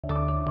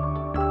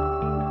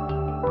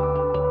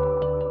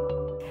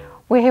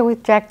We're here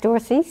with Jack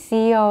Dorsey,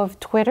 CEO of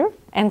Twitter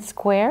and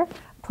Square.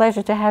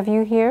 Pleasure to have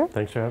you here.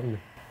 Thanks for having me.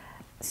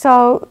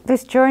 So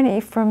this journey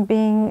from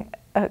being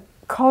a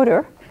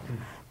coder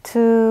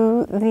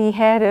to the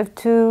head of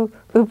two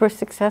uber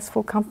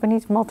successful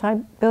companies,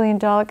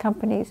 multi-billion-dollar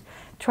companies,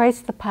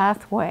 trace the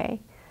pathway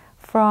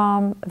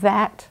from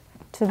that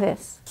to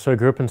this. So I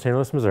grew up in St.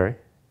 Louis, Missouri,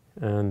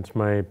 and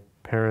my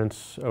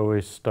parents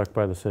always stuck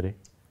by the city.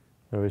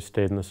 They always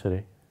stayed in the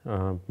city.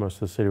 Most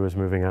of the city was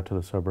moving out to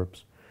the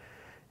suburbs.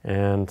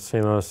 And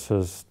St. Louis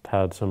has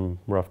had some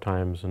rough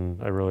times,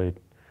 and I really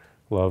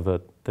love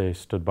that they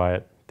stood by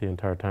it the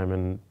entire time.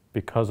 And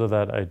because of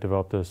that, I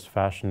developed this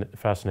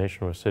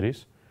fascination with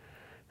cities,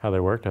 how they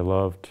worked. I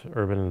loved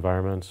urban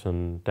environments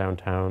and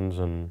downtowns,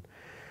 and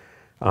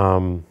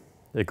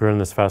it grew in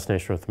this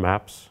fascination with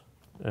maps.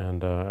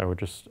 And I would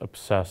just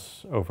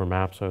obsess over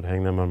maps. I would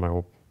hang them on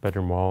my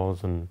bedroom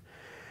walls, and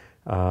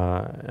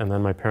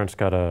then my parents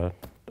got a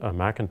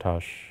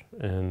Macintosh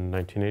in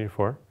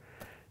 1984.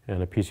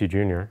 And a PC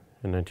Junior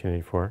in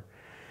 1984.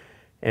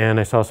 And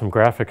I saw some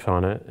graphics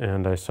on it,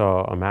 and I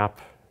saw a map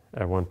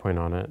at one point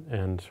on it.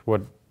 And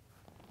what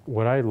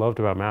I loved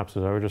about maps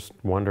is I would just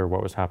wonder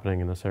what was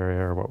happening in this area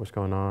or what was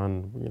going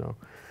on, you know,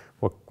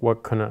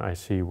 what couldn't I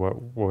see,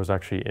 what was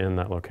actually in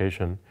that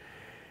location.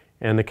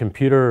 And the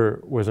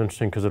computer was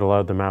interesting because it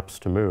allowed the maps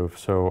to move.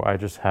 So I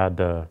just had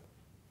to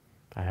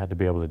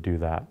be able to do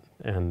that.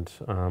 And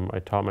I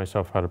taught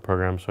myself how to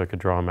program so I could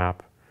draw a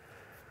map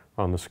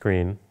on the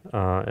screen,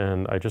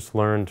 and I just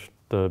learned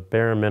the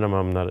bare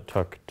minimum that it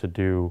took to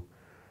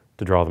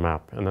draw the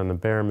map, and then the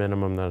bare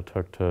minimum that it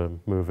took to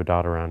move a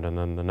dot around, and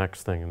then the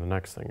next thing, and the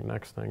next thing, and the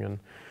next thing.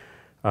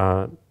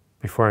 And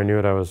before I knew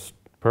it, I was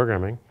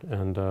programming,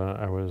 and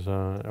I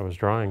was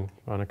drawing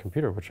on a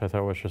computer, which I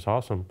thought was just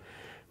awesome.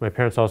 My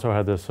parents also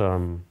had this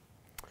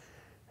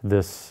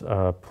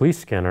police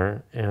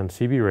scanner and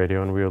CB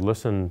radio, and we would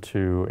listen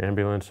to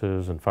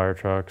ambulances and fire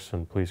trucks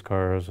and police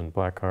cars and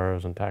black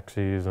cars and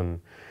taxis,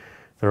 and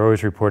they're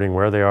always reporting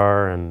where they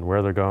are and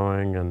where they're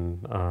going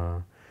and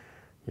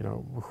you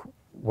know,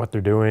 what they're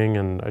doing,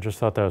 and I just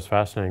thought that was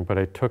fascinating. But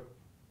I took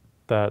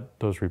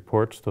those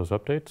reports, those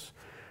updates,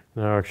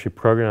 and I actually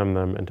programmed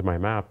them into my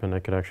map, and I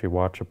could actually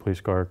watch a police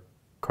car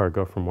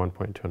go from one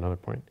point to another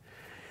point.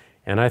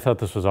 And I thought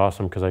this was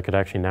awesome because I could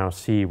actually now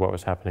see what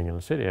was happening in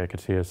the city. I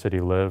could see a city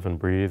live and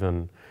breathe,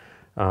 and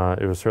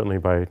it was certainly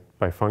by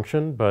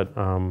function, but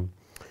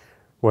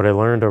what I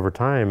learned over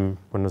time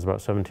when I was about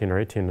 17 or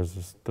 18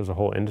 is there's a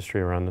whole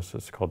industry around this.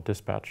 It's called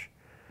dispatch.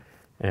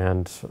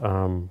 And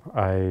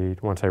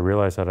once I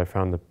realized that, I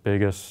found the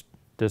biggest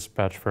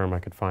dispatch firm I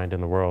could find in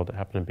the world. It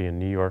happened to be in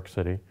New York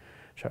City,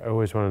 which I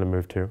always wanted to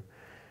move to.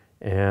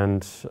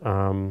 And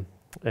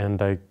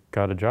I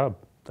got a job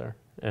there.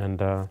 And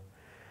then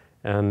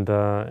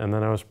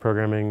I was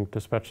programming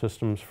dispatch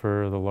systems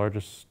for the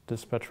largest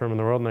dispatch firm in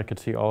the world, and I could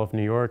see all of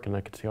New York, and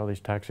I could see all these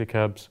taxi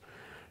cabs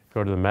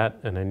go to the Met,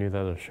 and I knew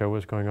that a show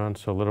was going on.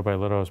 So little by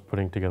little, I was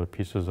putting together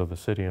pieces of the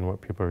city and what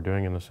people were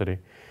doing in the city.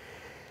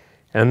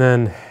 And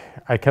then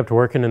I kept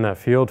working in that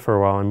field for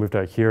a while. I moved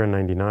out here in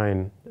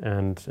 '99,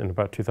 and in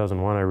about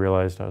 2001, I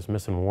realized I was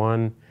missing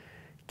one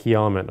key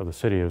element of the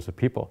city. It was the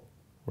people.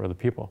 Where are the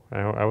people?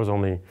 I was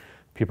only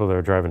people that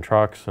are driving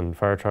trucks and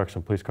fire trucks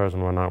and police cars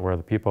and whatnot. Where are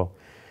the people?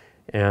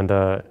 And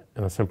the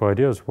simple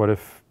idea is, what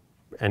if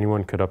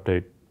anyone could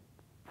update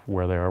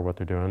where they are, what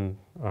they're doing,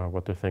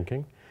 what they're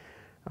thinking?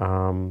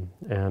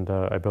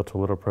 I built a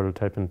little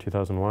prototype in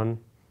 2001.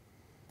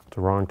 It's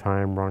the wrong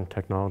time, wrong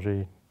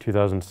technology.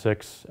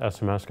 2006,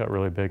 SMS got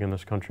really big in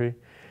this country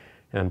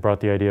and brought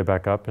the idea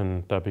back up,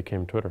 and that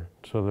became Twitter.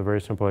 So the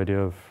very simple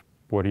idea of,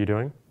 what are you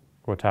doing?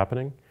 What's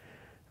happening?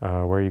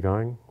 Where are you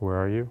going? Where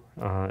are you?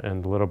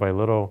 And little by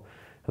little,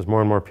 as more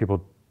and more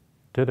people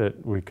did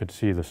it, we could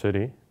see the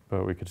city,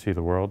 but we could see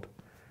the world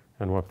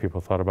and what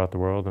people thought about the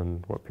world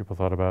and what people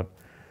thought about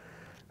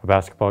a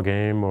basketball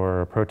game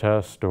or a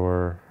protest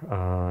or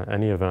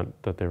any event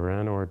that they were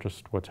in, or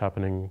just what's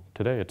happening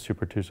today. It's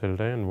Super Tuesday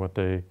today, and what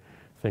they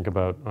think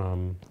about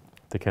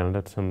the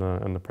candidates in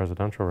the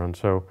presidential run.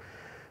 So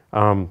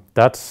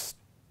that's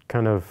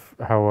kind of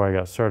how I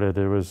got started.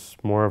 It was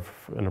more of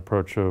an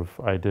approach of,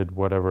 I did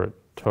whatever it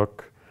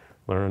took,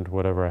 learned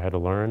whatever I had to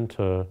learn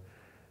to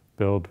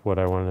build what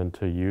I wanted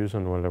to use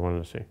and what I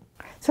wanted to see.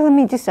 So let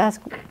me just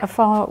ask a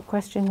follow-up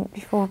question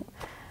before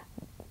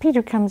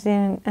Peter comes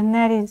in, and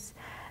that is,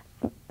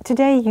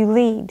 today you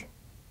lead.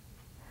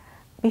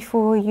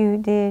 Before you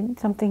did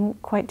something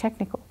quite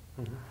technical.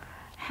 Mm-hmm.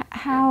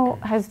 How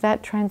has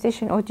that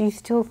transitioned, or do you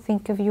still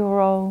think of your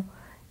role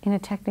in a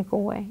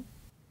technical way?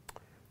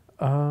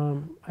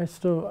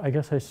 I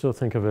guess I still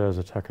think of it as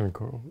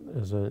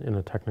in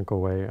a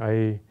technical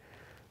way.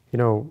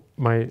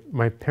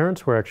 My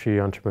parents were actually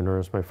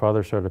entrepreneurs. My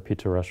father started a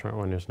pizza restaurant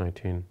when he was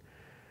 19.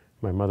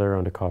 My mother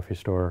owned a coffee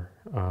store.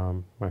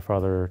 My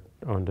father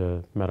owned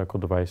a medical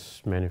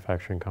device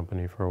manufacturing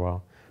company for a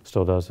while.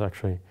 Still does,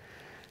 actually.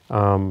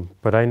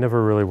 But I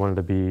never really wanted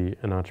to be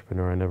an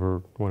entrepreneur. I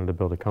never wanted to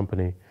build a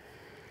company.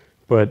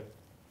 But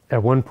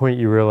at one point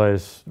you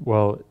realize,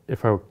 well,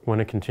 if I want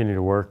to continue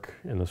to work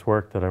in this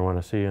work that I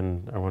want to see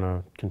and I want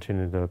to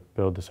continue to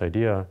build this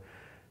idea,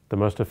 the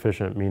most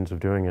efficient means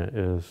of doing it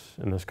is,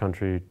 in this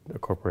country, a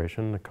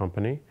corporation, a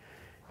company.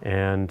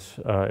 And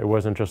it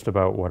wasn't just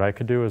about what I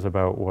could do, it was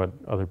about what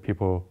other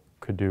people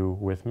could do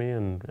with me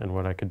and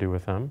what I could do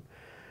with them.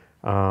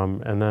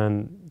 And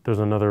then there's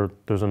another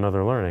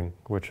learning,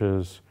 which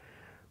is,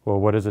 well,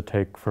 what does it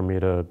take for me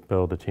to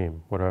build a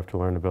team? What do I have to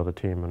learn to build a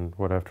team? And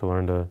what do I have to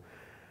learn to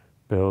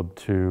build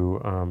to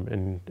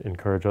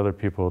encourage other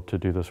people to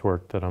do this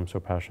work that I'm so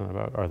passionate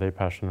about? Are they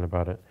passionate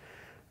about it?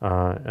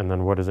 And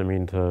then what does it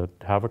mean to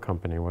have a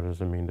company? What does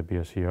it mean to be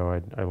a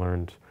CEO? I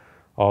learned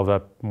all of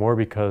that more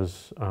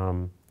because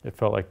it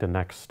felt like the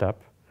next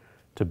step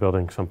to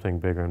building something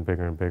bigger and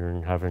bigger and bigger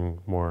and having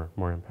more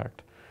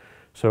impact.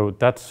 So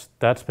that's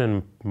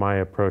been my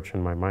approach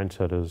and my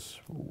mindset is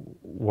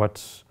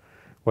what's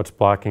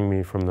blocking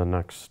me from the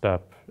next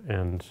step,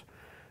 and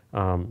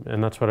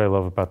that's what I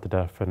love about the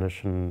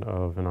definition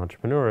of an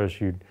entrepreneur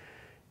is you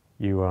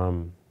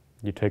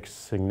take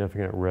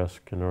significant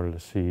risk in order to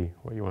see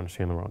what you want to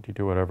see in the world. You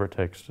do whatever it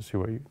takes to see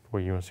what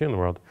you want to see in the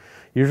world.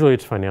 Usually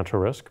it's financial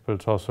risk, but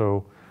it's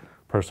also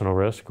personal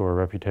risk or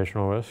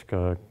reputational risk,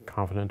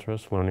 confidence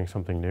risk, learning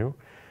something new.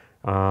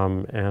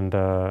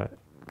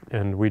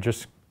 And we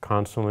just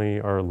constantly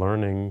are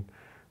learning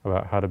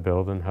about how to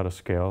build and how to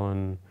scale.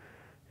 And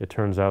it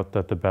turns out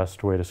that the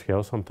best way to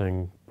scale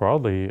something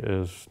broadly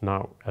is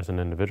not as an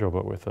individual,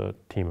 but with a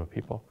team of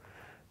people.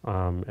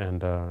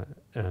 And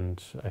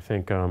I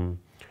think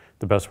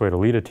the best way to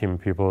lead a team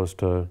of people is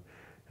to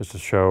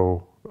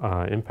show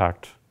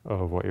impact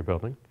of what you're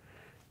building,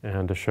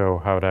 and to show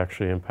how it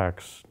actually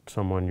impacts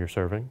someone you're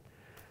serving,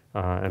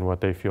 and what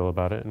they feel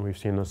about it. And we've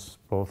seen this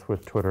both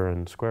with Twitter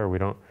and Square. We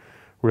don't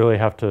really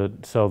have to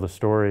sell the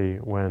story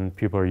when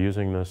people are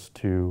using this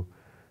to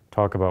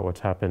talk about what's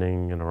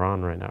happening in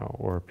Iran right now,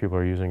 or people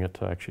are using it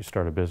to actually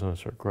start a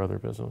business or grow their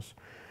business.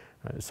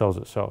 It sells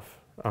itself.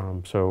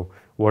 So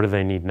what do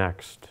they need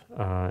next?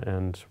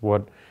 And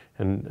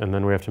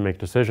then we have to make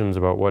decisions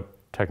about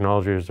what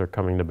technologies are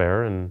coming to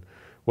bear and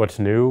what's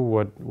new,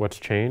 what's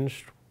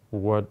changed,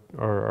 what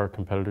are our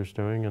competitors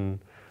doing, and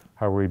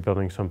how are we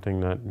building something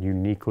that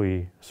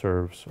uniquely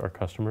serves our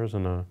customers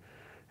in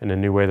a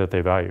new way that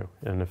they value.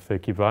 And if they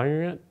keep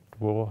valuing it,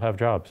 we'll have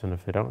jobs. And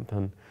if they don't,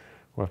 then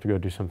we'll have to go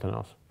do something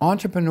else.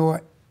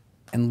 Entrepreneur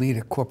and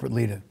leader, corporate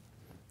leader,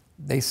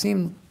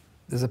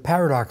 there's a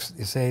paradox,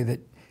 you say, that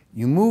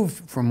you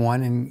move from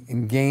one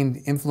and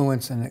gain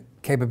influence and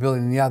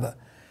capability in the other.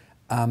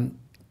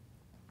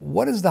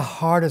 What is the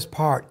hardest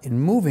part in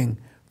moving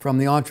from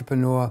the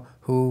entrepreneur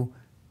who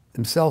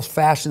themselves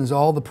fashions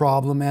all the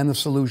problem and the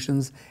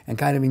solutions and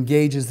kind of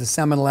engages the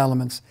seminal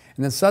elements,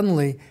 and then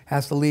suddenly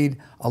has to lead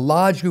a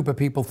large group of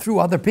people through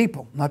other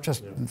people, not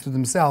just through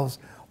themselves?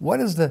 What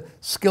is the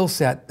skill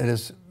set that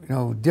is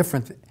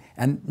different,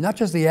 and not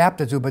just the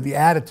aptitude, but the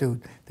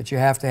attitude that you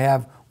have to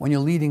have when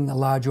you're leading a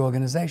large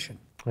organization?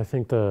 I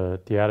think the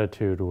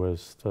attitude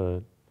was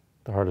the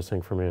hardest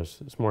thing for me.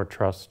 It's more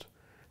trust.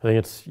 I think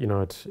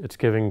it's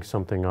giving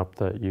something up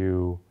that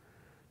you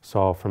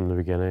saw from the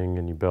beginning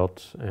and you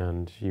built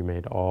and you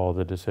made all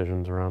the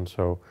decisions around.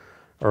 So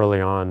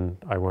early on,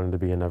 I wanted to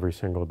be in every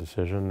single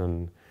decision,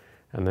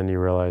 and then you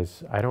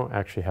realize I don't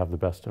actually have the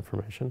best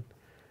information.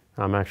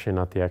 I'm actually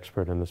not the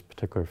expert in this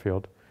particular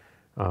field.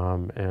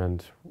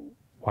 And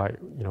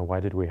why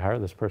did we hire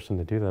this person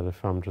to do that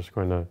if I'm just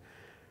going to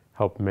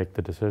help make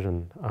the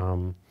decision?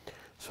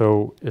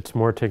 So it's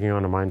more taking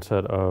on a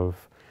mindset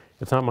of,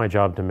 it's not my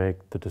job to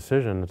make the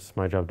decision, it's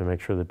my job to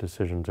make sure the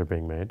decisions are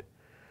being made.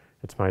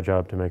 It's my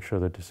job to make sure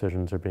the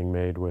decisions are being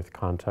made with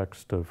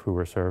context of who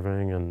we're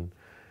serving and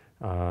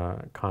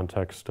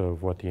context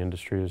of what the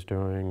industry is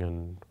doing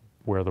and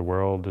where the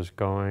world is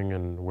going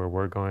and where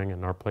we're going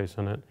and our place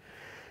in it.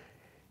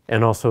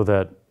 And also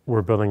that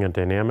we're building a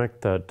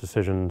dynamic that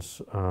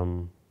decisions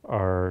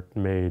are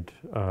made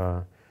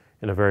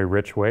in a very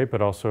rich way,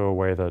 but also a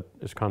way that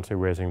is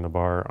constantly raising the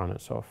bar on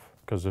itself.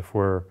 Because if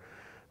we're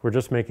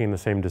just making the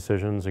same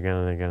decisions again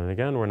and again and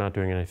again, we're not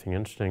doing anything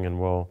interesting,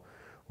 and we'll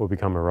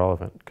become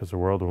irrelevant because the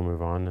world will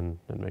move on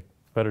and make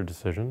better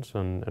decisions,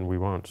 and we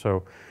won't.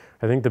 So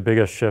I think the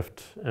biggest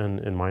shift in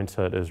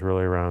mindset is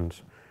really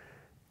around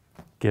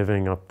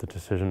giving up the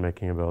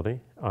decision-making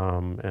ability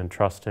and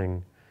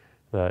trusting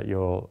that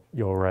you'll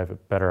arrive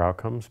at better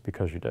outcomes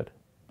because you did.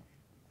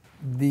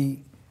 The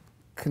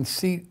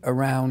conceit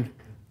around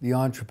the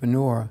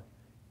entrepreneur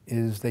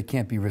is they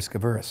can't be risk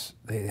averse.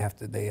 They have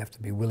to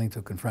be willing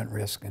to confront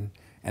risk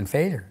and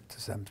failure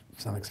to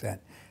some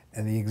extent.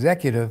 And the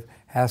executive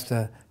has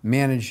to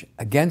manage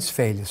against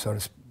failure, so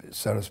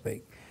to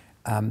speak.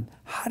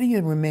 How do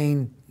you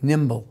remain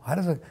nimble? How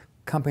does a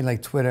company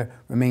like Twitter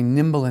remain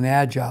nimble and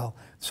agile?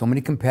 So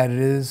many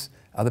competitors,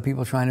 other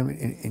people trying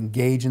to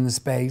engage in the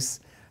space.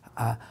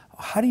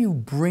 How do you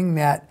bring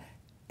that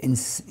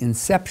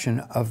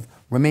inception of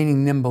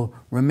remaining nimble,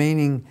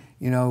 remaining,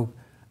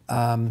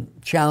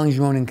 challenge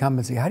your own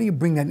incumbency? How do you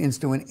bring that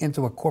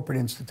into a corporate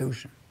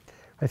institution?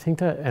 I think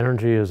that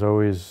energy is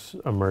always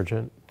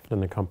emergent in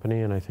the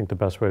company, and I think the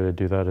best way to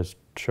do that is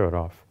show it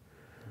off.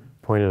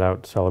 Point it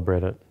out,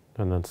 celebrate it,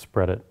 and then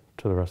spread it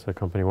to the rest of the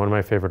company. One of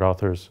my favorite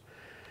authors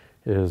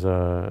is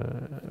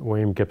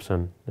William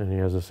Gibson, and he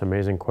has this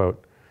amazing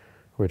quote,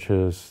 which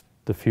is,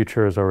 "The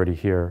future is already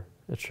here,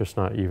 it's just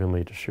not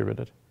evenly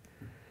distributed."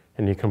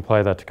 And you can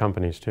apply that to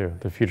companies too.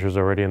 The future is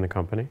already in the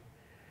company,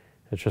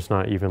 it's just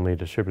not evenly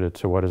distributed.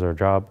 So what is our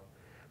job?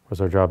 What's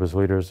our job as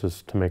leaders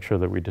is to make sure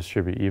that we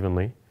distribute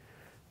evenly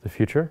the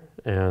future,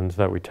 and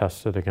that we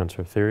test it against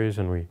our theories,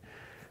 and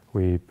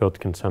we build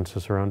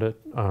consensus around it.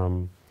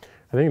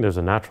 I think there's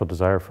a natural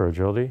desire for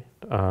agility,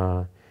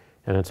 and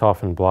it's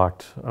often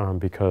blocked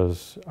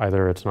because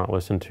either it's not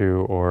listened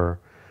to, or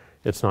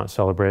it's not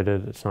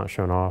celebrated, it's not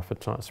shown off,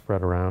 it's not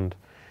spread around.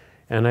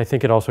 And I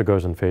think it also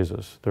goes in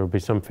phases. There will be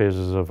some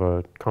phases of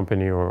a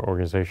company or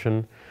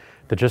organization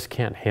that just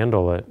can't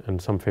handle it,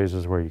 and some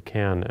phases where you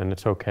can, and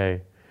it's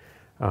okay.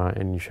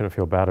 And you shouldn't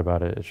feel bad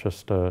about it. It's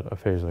just a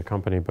phase of the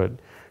company, but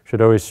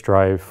should always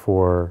strive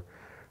for,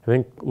 I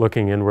think,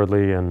 looking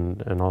inwardly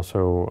and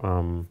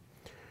also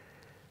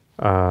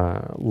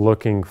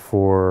looking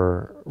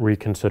for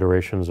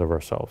reconsiderations of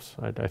ourselves.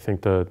 I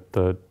think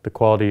the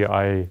quality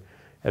I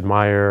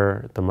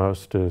admire the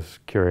most is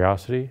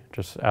curiosity,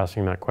 just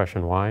asking that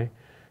question, why?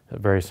 A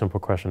very simple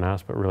question to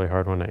ask, but really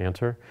hard one to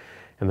answer.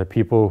 And the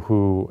people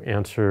who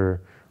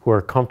answer, who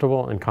are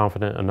comfortable and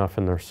confident enough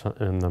in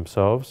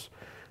themselves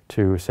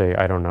to say,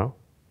 I don't know.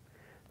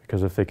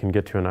 Because if they can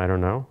get to an I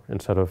don't know,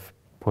 instead of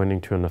pointing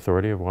to an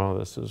authority of, well,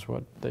 this is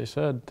what they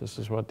said, this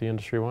is what the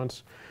industry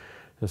wants,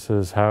 this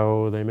is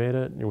how they made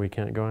it, and we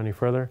can't go any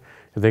further.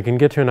 If they can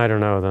get to an I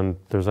don't know, then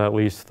there's at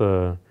least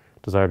the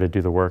desire to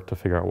do the work to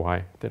figure out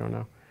why they don't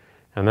know.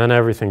 And then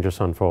everything just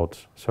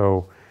unfolds.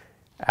 So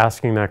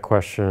asking that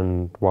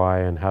question, why,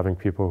 and having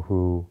people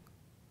who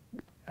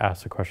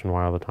ask the question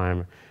why all the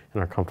time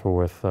and are comfortable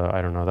with,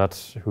 I don't know,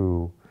 that's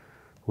who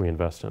we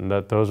invest in.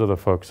 Those are the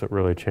folks that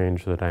really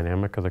change the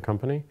dynamic of the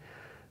company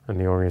and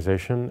the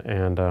organization,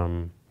 and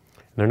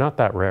they're not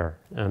that rare.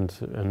 And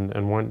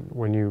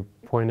when you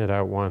point it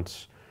out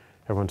once,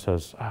 everyone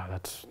says,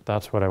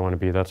 that's what I want to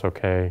be, that's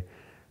okay,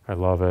 I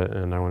love it,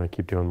 and I want to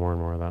keep doing more and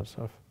more of that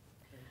stuff.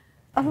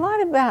 A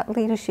lot about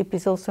leadership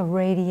is also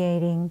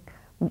radiating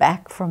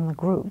back from the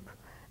group.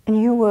 And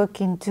you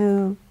work in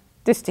two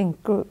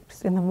distinct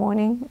groups, in the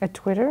morning at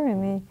Twitter,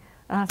 in the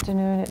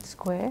afternoon at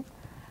Square.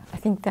 I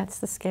think that's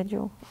the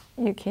schedule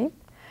you keep.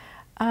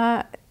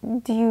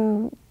 Do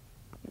you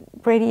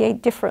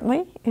radiate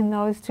differently in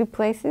those two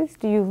places?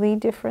 Do you lead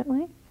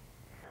differently?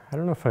 I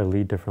don't know if I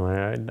lead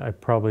differently. I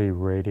probably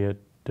radiate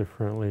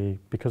differently,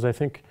 because I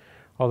think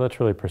all that's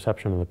really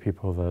perception of the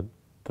people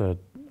that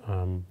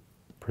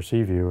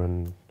perceive you,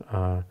 and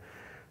I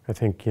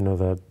think, you know,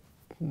 that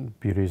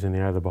beauty's in the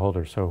eye of the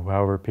beholder. So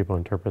however people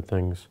interpret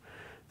things,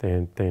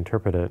 they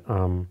interpret it.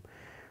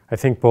 I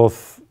think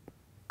both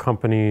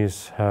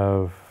companies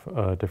have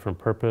a different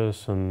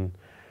purpose, and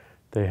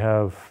they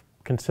have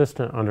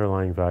consistent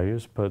underlying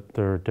values, but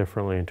they're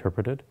differently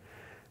interpreted.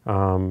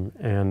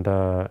 And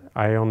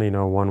I only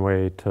know one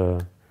way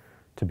to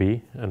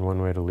be and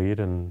one way to lead,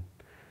 and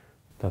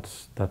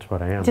that's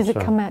what I am. Does it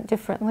come out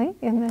differently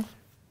in the?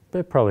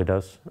 It probably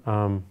does.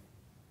 I'm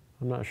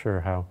not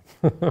sure how,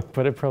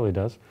 but it probably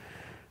does.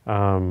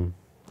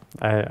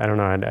 I don't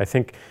know. I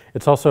think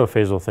it's also a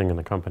phasal thing in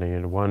the company.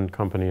 And one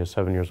company is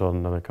 7 years old,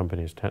 and another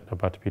company is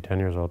about to be 10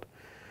 years old.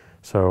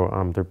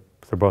 So they're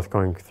both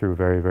going through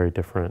very, very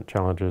different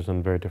challenges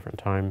and very different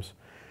times.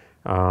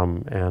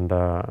 And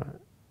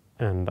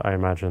I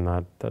imagine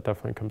that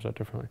definitely comes out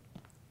differently.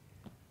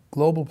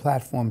 Global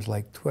platforms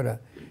like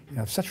Twitter, you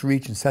have such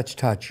reach and such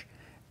touch,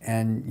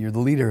 and you're the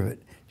leader of it.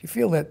 Do you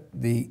feel that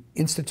the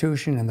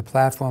institution and the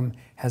platform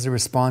has a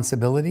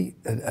responsibility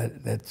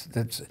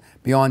that's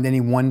beyond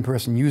any one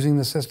person using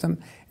the system?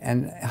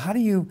 And how do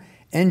you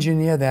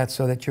engineer that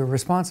so that you're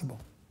responsible?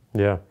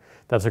 Yeah,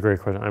 that's a great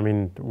question. I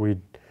mean,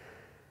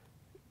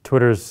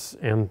 Twitter's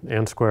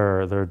and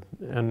Square,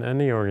 and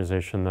any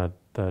organization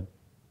that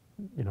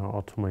you know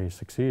ultimately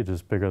succeeds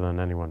is bigger than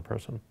any one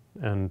person.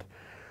 And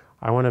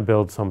I want to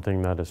build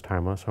something that is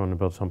timeless. I want to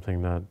build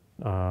something that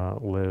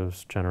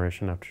lives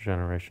generation after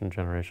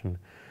generation,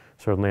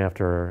 certainly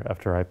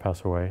after I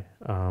pass away.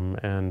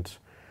 And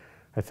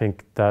I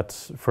think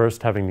that's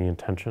first having the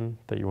intention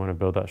that you want to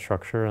build that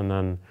structure, and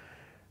then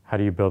how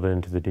do you build it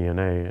into the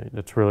DNA?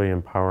 It's really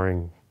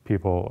empowering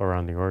people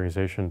around the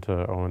organization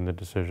to own the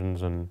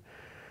decisions, and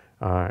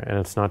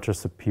it's not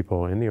just the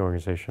people in the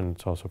organization,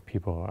 it's also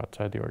people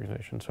outside the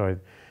organization. So I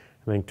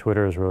think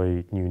Twitter is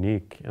really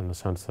unique in the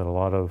sense that a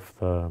lot of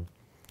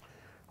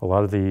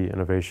the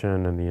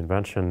innovation and the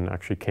invention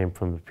actually came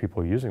from the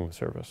people using the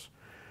service.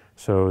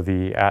 So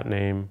the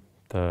 @name,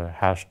 the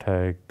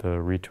hashtag, the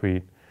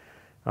retweet,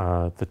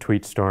 the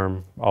tweet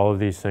storm, all of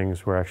these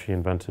things were actually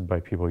invented by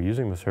people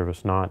using the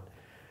service, not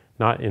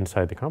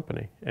inside the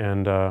company.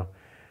 And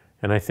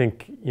I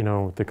think, you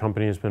know, the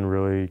company has been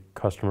really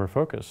customer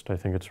focused. I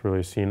think it's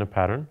really seen a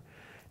pattern.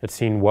 It's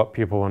seen what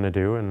people want to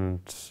do, and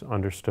it's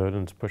understood,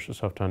 and it's pushed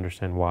itself to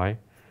understand why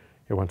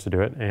it wants to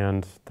do it,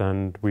 and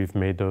then we've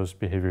made those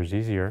behaviors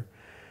easier,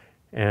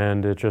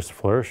 and it just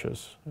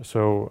flourishes.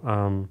 So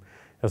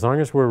as long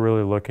as we're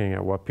really looking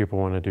at what people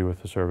want to do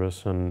with the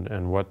service and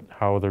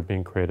how they're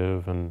being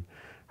creative and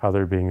how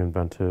they're being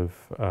inventive,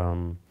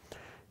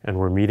 and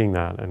we're meeting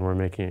that and we're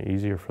making it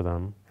easier for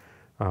them,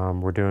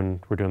 we're doing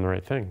the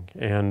right thing.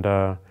 And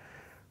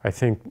I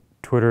think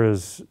Twitter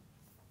is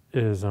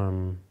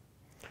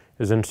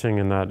interesting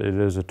in that it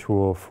is a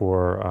tool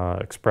for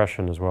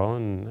expression as well,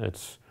 and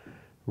it's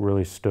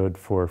really stood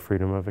for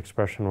freedom of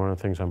expression. One of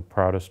the things I'm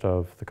proudest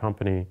of the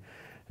company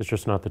is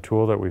just not the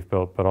tool that we've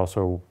built, but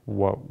also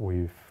what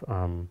we've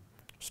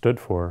stood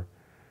for,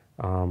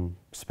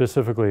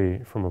 specifically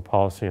from a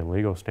policy and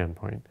legal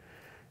standpoint.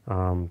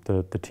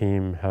 The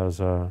team has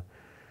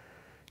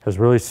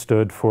really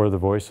stood for the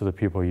voice of the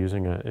people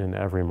using it in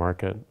every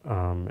market,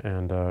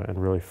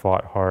 and really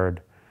fought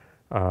hard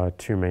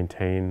to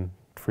maintain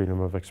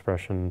freedom of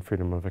expression,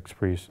 freedom of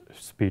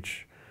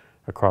speech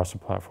across the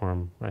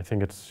platform. I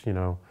think it's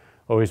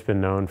always been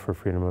known for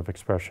freedom of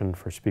expression,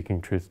 for speaking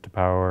truth to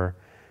power,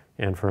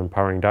 and for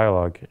empowering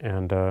dialogue,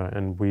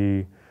 and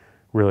we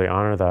really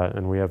honor that,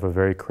 and we have a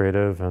very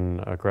creative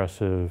and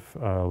aggressive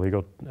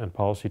legal and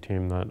policy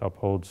team that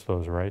upholds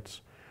those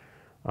rights,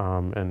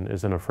 and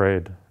isn't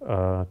afraid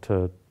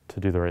to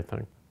do the right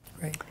thing.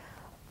 Great.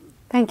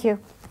 Thank you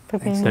for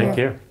being here. Thank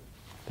you.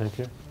 Thank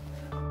you.